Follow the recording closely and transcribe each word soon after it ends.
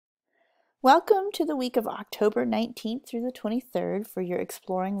Welcome to the week of October 19th through the 23rd for your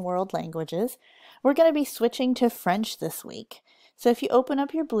Exploring World Languages. We're going to be switching to French this week. So if you open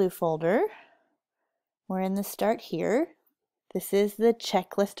up your blue folder, we're in the Start Here. This is the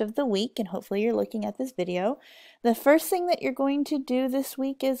checklist of the week, and hopefully you're looking at this video. The first thing that you're going to do this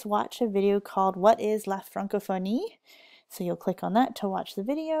week is watch a video called What is la Francophonie? So you'll click on that to watch the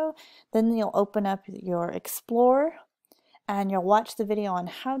video. Then you'll open up your Explore, and you'll watch the video on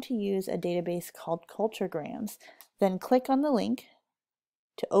how to use a database called Culturegrams. Then click on the link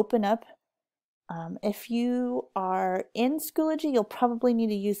to open up. If you are in Schoology, you'll probably need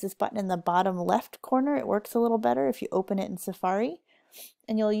to use this button in the bottom left corner. It works a little better if you open it in Safari.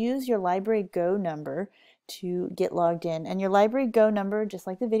 And you'll use your Library Go number to get logged in. And your Library Go number, just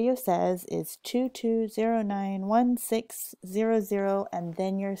like the video says, is 22091600, and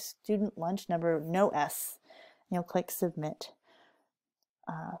then your student lunch number, no S. You'll click Submit.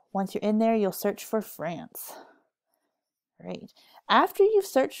 Once you're in there, you'll search for France. Great. After you've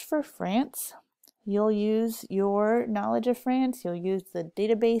searched for France, you'll use your knowledge of France, you'll use the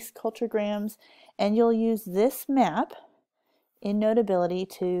database Culturegrams, and you'll use this map in Notability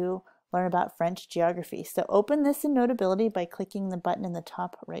to learn about French geography. So open this in Notability by clicking the button in the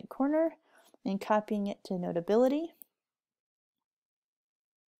top right corner and copying it to Notability.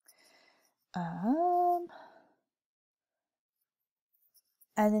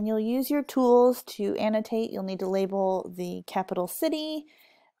 And then you'll use your tools to annotate. You'll need to label the capital city,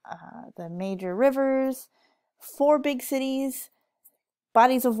 the major rivers, 4 big cities,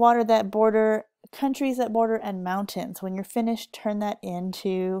 bodies of water that border, countries that border, and mountains. When you're finished, turn that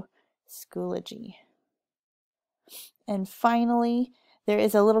into Schoology. And finally, there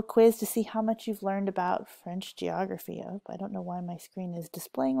is a little quiz to see how much you've learned about French geography. I don't know why my screen is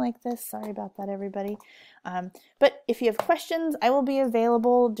displaying like this. Sorry about that, everybody. But if you have questions, I will be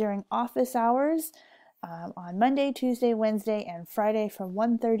available during office hours on Monday, Tuesday, Wednesday, and Friday from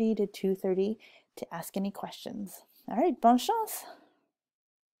 1:30 to 2:30 to ask any questions. All right, bonne chance.